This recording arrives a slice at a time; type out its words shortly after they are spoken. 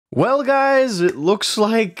Well, guys, it looks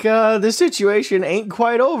like the situation ain't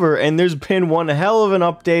quite over, and there's been one hell of an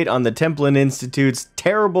update on the Templin Institute's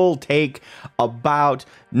terrible take about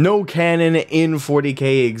no canon in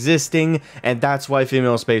 40k existing, and that's why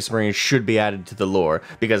female Space Marines should be added to the lore,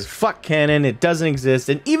 because fuck canon, it doesn't exist,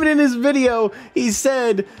 and even in his video, he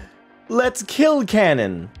said, let's kill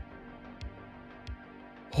canon.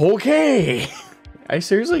 Okay. I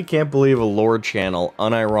seriously can't believe a lore channel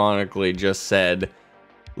unironically just said,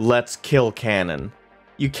 let's kill canon.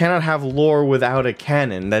 You cannot have lore without a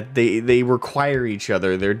canon. That they require each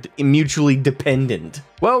other. They're mutually dependent.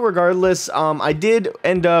 Well, regardless, I did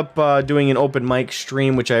end up doing an open mic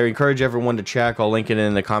stream, which I encourage everyone to check. I'll link it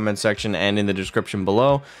in the comment section and in the description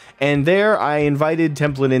below. And there I invited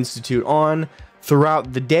Templin Institute on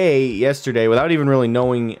throughout the day yesterday without even really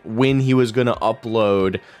knowing when he was going to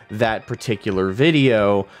upload that particular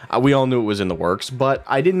video. We all knew it was in the works, but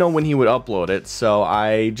I didn't know when he would upload it, so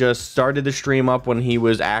I just started the stream up when he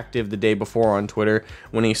was active the day before on Twitter,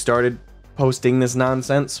 when he started posting this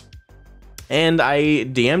nonsense. And I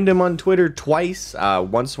DM'd him on Twitter twice,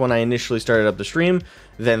 once when I initially started up the stream,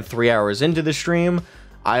 then 3 hours into the stream.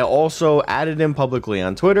 I also added him publicly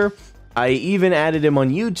on Twitter. I even added him on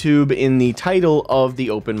YouTube in the title of the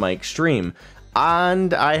open mic stream,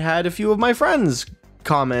 and I had a few of my friends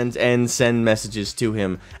comment and send messages to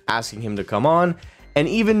him asking him to come on. And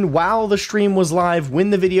even while the stream was live, when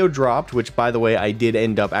the video dropped, which by the way I did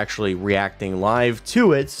end up actually reacting live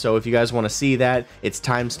to it, so if you guys want to see that, it's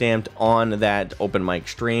timestamped on that open mic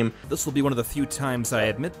stream. This will be one of the few times I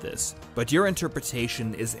admit this, but your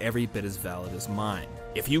interpretation is every bit as valid as mine.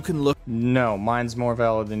 If you can look— No, mine's more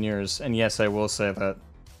valid than yours, and yes, I will say that.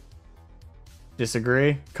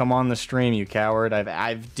 Disagree? Come on the stream, you coward.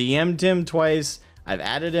 I've DM'd him twice, I've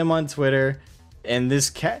added him on Twitter, and this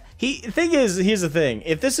cat— thing is, here's the thing,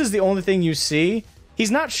 if this is the only thing you see,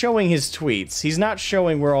 he's not showing his tweets, he's not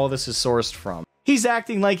showing where all this is sourced from. He's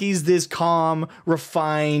acting like he's this calm,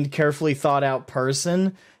 refined, carefully thought out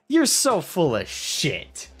person. You're so full of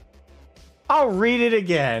shit. I'll read it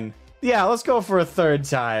again. Yeah, let's go for a third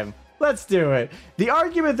time. Let's do it. The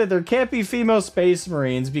argument that there can't be female Space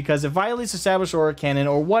Marines because it violates established lore canon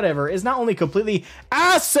or whatever is not only completely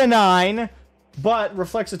asinine, but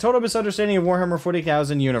reflects a total misunderstanding of Warhammer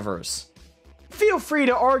 40,000 universe. Feel free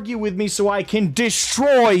to argue with me so I can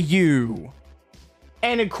destroy you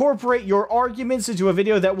and incorporate your arguments into a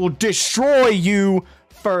video that will destroy you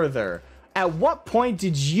further. At what point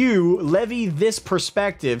did you levy this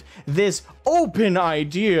perspective, this open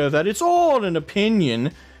idea that it's all an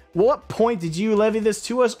opinion? What point did you levy this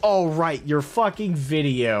to us? Oh, right, your fucking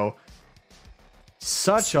video.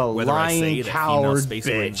 Such a lying coward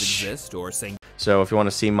bitch. So if you want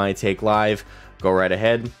to see my take live, go right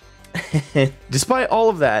ahead. Despite all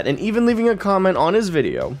of that, and even leaving a comment on his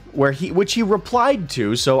video, which he replied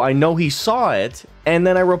to, so I know he saw it, and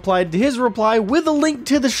then I replied to his reply with a link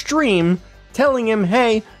to the stream, telling him,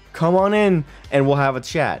 hey, come on in, and we'll have a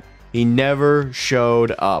chat. He never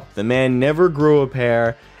showed up. The man never grew a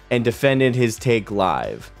pair and defended his take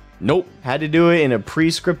live. Nope, had to do it in a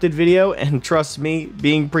pre-scripted video, and trust me,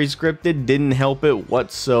 being pre-scripted didn't help it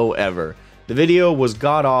whatsoever. The video was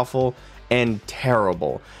god-awful and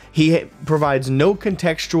terrible. He provides no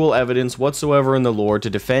contextual evidence whatsoever in the lore to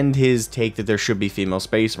defend his take that there should be female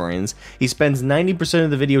Space Marines. He spends 90%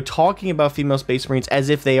 of the video talking about female Space Marines as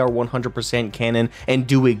if they are 100% canon and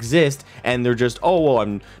do exist, and they're just, oh, well,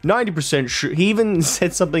 I'm 90% sure. He even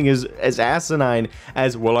said something as asinine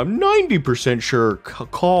as, well, I'm 90% sure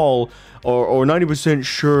Call or 90%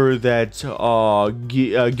 sure that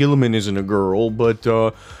Gilliman isn't a girl, but,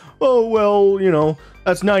 oh, well, you know,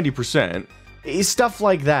 that's 90%. Stuff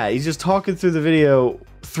like that. He's just talking through the video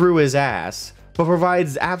through his ass, but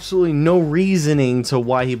provides absolutely no reasoning to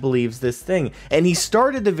why he believes this thing. And he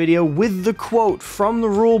started the video with the quote from the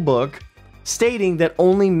rulebook stating that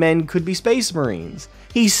only men could be Space Marines.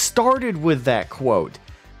 He started with that quote.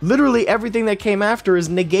 Literally everything that came after is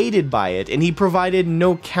negated by it, and he provided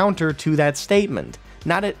no counter to that statement.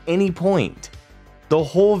 Not at any point. The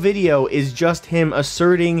whole video is just him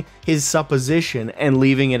asserting his supposition and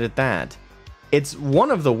leaving it at that. It's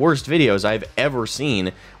one of the worst videos I've ever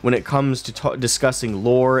seen when it comes to discussing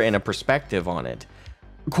lore and a perspective on it.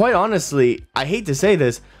 Quite honestly, I hate to say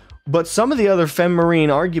this, but some of the other Fem-Marine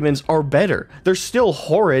arguments are better. They're still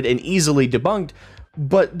horrid and easily debunked,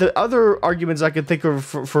 but the other arguments I could think of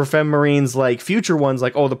for Fem-Marines, like future ones,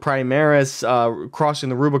 like, oh, the Primaris crossing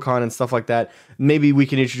the Rubicon and stuff like that, maybe we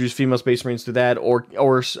can introduce female Space Marines to that, or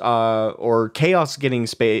Chaos getting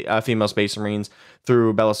female Space Marines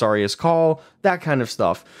through Belisarius Call, that kind of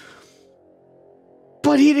stuff.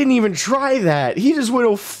 But he didn't even try that. He just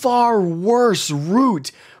went a far worse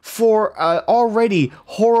route for already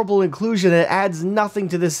horrible inclusion that adds nothing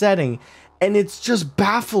to the setting. And it's just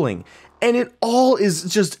baffling. And it all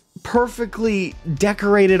is just perfectly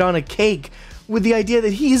decorated on a cake with the idea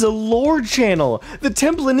that he's a lore channel. The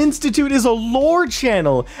Templin Institute is a lore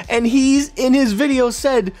channel. And he's, in his video,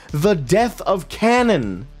 said, the death of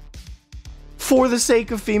canon. For the sake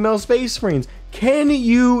of female Space Marines. Can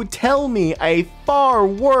you tell me a far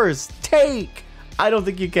worse take? I don't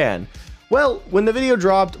think you can. Well, when the video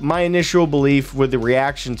dropped, my initial belief with the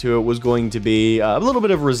reaction to it was going to be a little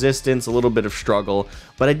bit of resistance, a little bit of struggle,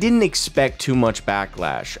 but I didn't expect too much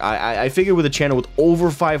backlash. I figured with a channel with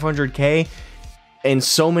over 500k and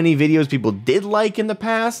so many videos people did like in the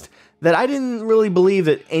past, that I didn't really believe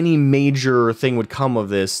that any major thing would come of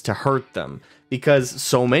this to hurt them. Because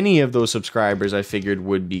so many of those subscribers I figured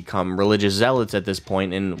would become religious zealots at this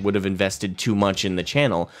point and would have invested too much in the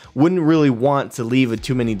channel. Wouldn't really want to leave with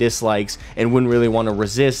too many dislikes and wouldn't really want to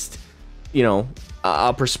resist, you know,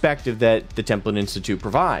 a perspective that the Templin Institute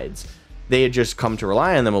provides. They had just come to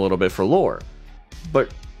rely on them a little bit for lore. But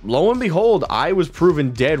lo and behold, I was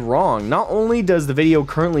proven dead wrong. Not only does the video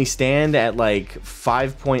currently stand at like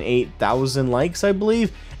 5.8 thousand likes, I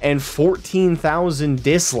believe, and 14,000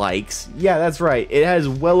 dislikes. Yeah, that's right. It has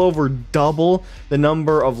well over double the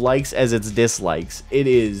number of likes as its dislikes. It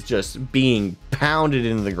is just being pounded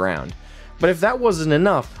into the ground. But if that wasn't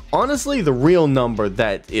enough, honestly, the real number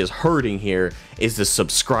that is hurting here is the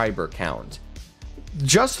subscriber count.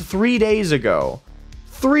 Just 3 days ago,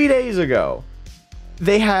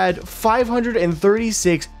 they had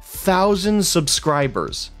 536,000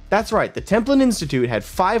 subscribers. That's right, the Templin Institute had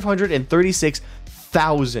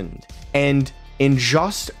 536,000. And in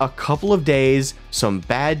just a couple of days, some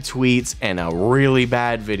bad tweets and a really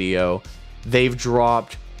bad video, they've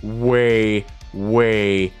dropped way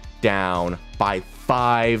down by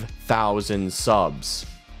 5,000 subs.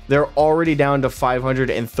 They're already down to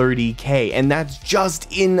 530k, and that's just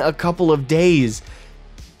in a couple of days.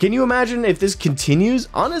 Can you imagine if this continues?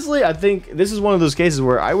 Honestly, I think this is one of those cases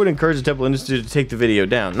where I would encourage the Templin Institute to take the video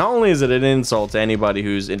down. Not only is it an insult to anybody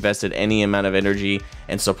who's invested any amount of energy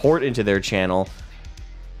and support into their channel,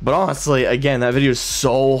 but honestly, again, that video is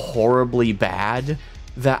so horribly bad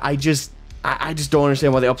that I just don't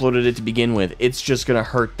understand why they uploaded it to begin with. It's just gonna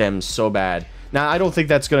hurt them so bad. Now, I don't think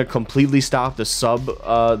that's gonna completely stop the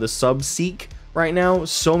sub seek right now.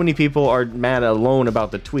 So many people are mad alone about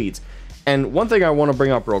the tweets. And one thing I want to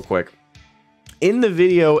bring up real quick, in the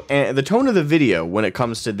video, and the tone of the video when it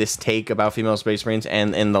comes to this take about female Space Marines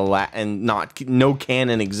and no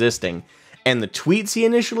canon existing, and the tweets he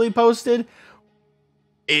initially posted,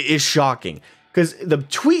 it is shocking. Because the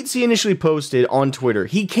tweets he initially posted on Twitter,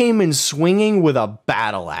 he came in swinging with a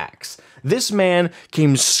battle axe. This man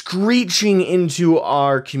came screeching into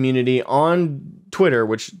our community on Twitter,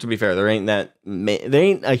 which, to be fair, there ain't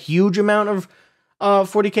a huge amount of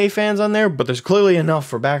 40k fans on there, but there's clearly enough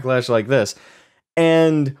for backlash like this.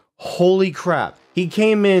 And holy crap, he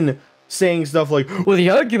came in saying stuff like, well,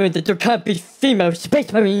 the argument that there can't be female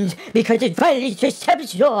Space Marines because it violates the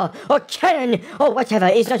Sabbath law or canon or whatever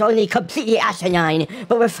is not only completely asinine,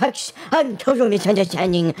 but reflects a total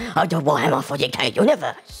misunderstanding of the Warhammer 40k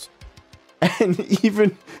universe. And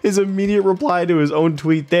even his immediate reply to his own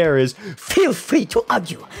tweet there is, feel free to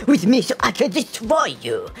argue with me so I can destroy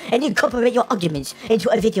you and incorporate your arguments into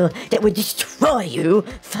a video that will destroy you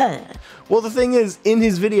further. Well, the thing is, in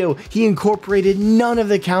his video, he incorporated none of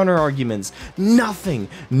the counter arguments. Nothing.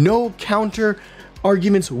 No counter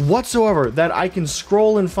arguments whatsoever that I can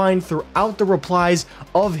scroll and find throughout the replies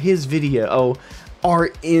of his video are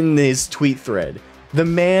in this tweet thread. The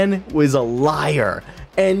man was a liar.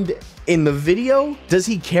 And in the video, does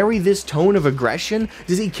he carry this tone of aggression?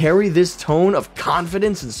 Does he carry this tone of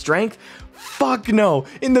confidence and strength? Fuck no.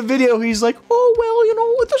 In the video, he's like, oh, well, you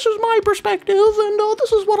know, this is my perspective, and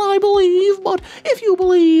this is what I believe, but if you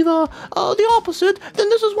believe the opposite, then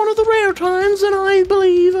this is one of the rare times that I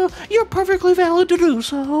believe you're perfectly valid to do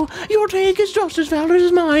so. Your take is just as valid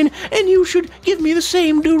as mine, and you should give me the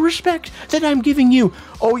same due respect that I'm giving you.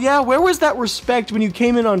 Oh yeah, where was that respect when you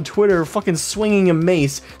came in on Twitter fucking swinging a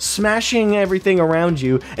mace, smashing everything around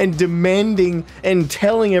you, and demanding and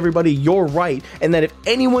telling everybody you're right, and that if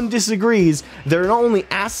anyone disagrees, they're not only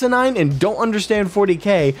asinine and don't understand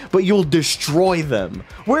 40k, but you'll destroy them.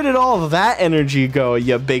 Where did all of that energy go,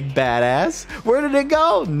 you big badass? Where did it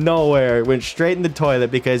go? Nowhere. It went straight in the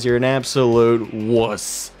toilet because you're an absolute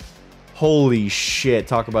wuss. Holy shit,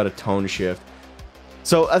 talk about a tone shift.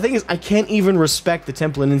 So the thing is, I can't even respect the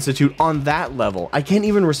Templin Institute on that level. I can't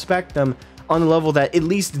even respect them on the level that at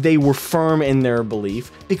least they were firm in their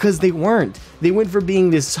belief, because they weren't. They went from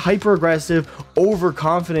being this hyper-aggressive,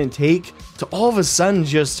 overconfident take to all of a sudden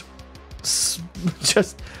just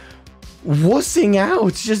wussing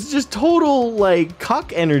out. Just total, like,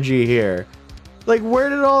 cuck energy here. Like, where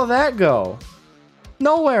did all that go?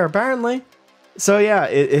 Nowhere, apparently. So yeah,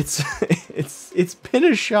 it's been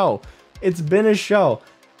a show. It's been a show.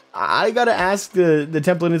 I gotta ask the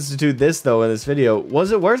Templin Institute this, though, in this video.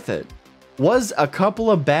 Was it worth it? Was a couple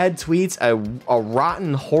of bad tweets a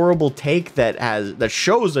rotten, horrible take that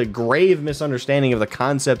shows a grave misunderstanding of the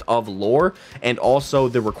concept of lore, and also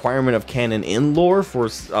the requirement of canon in lore for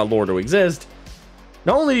lore to exist?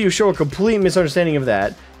 Not only do you show a complete misunderstanding of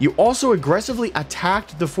that, you also aggressively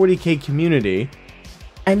attacked the 40k community,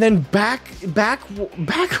 and then back, oh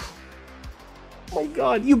my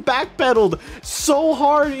god, you backpedaled so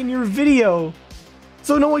hard in your video,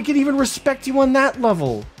 so no one can even respect you on that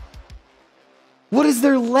level. What is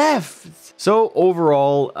there left? So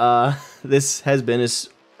overall, this has been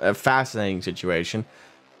a fascinating situation.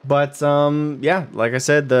 But yeah, like I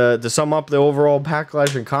said, to sum up the overall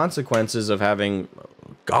backlash and consequences of having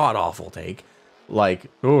a god-awful take,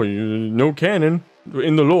 like, oh, no canon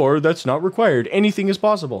in the lore, that's not required. Anything is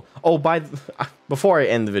possible. Oh, before I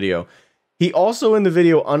end the video, he also in the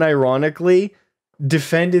video unironically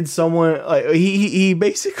defended someone. He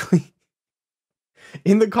basically,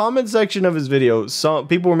 in the comment section of his video, some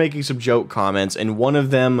people were making some joke comments, and one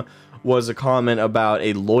of them was a comment about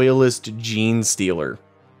a loyalist gene stealer.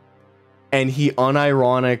 And he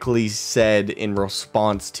unironically said in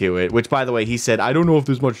response to it, which, by the way, he said, I don't know if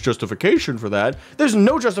there's much justification for that. There's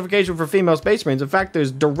no justification for female space marines. In fact, there's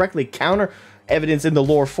directly counter evidence in the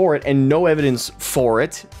lore for it and no evidence for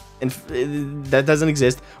it. And that doesn't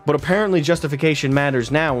exist. But apparently justification matters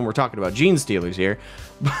now when we're talking about gene stealers here.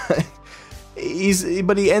 But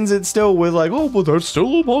he ends it still with like, oh, but that's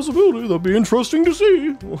still a possibility. That'd be interesting to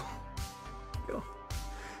see.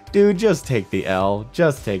 Dude, just take the L.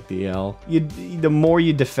 Just take the L. The more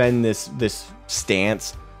you defend this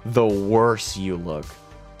stance, the worse you look.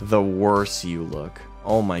 The worse you look.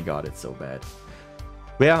 Oh my god, it's so bad.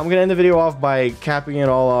 But yeah, I'm gonna end the video off by capping it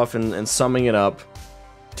all off and summing it up.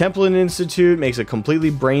 Templin Institute makes a completely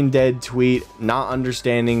brain-dead tweet, not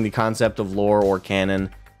understanding the concept of lore or canon.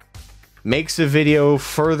 Makes a video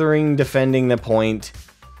furthering defending the point,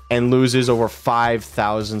 and loses over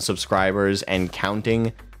 5,000 subscribers and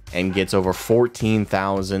counting, and gets over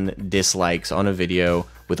 14,000 dislikes on a video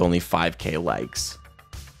with only 5k likes.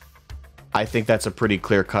 I think that's a pretty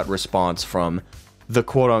clear-cut response from the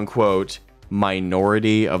quote-unquote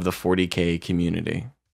minority of the 40k community.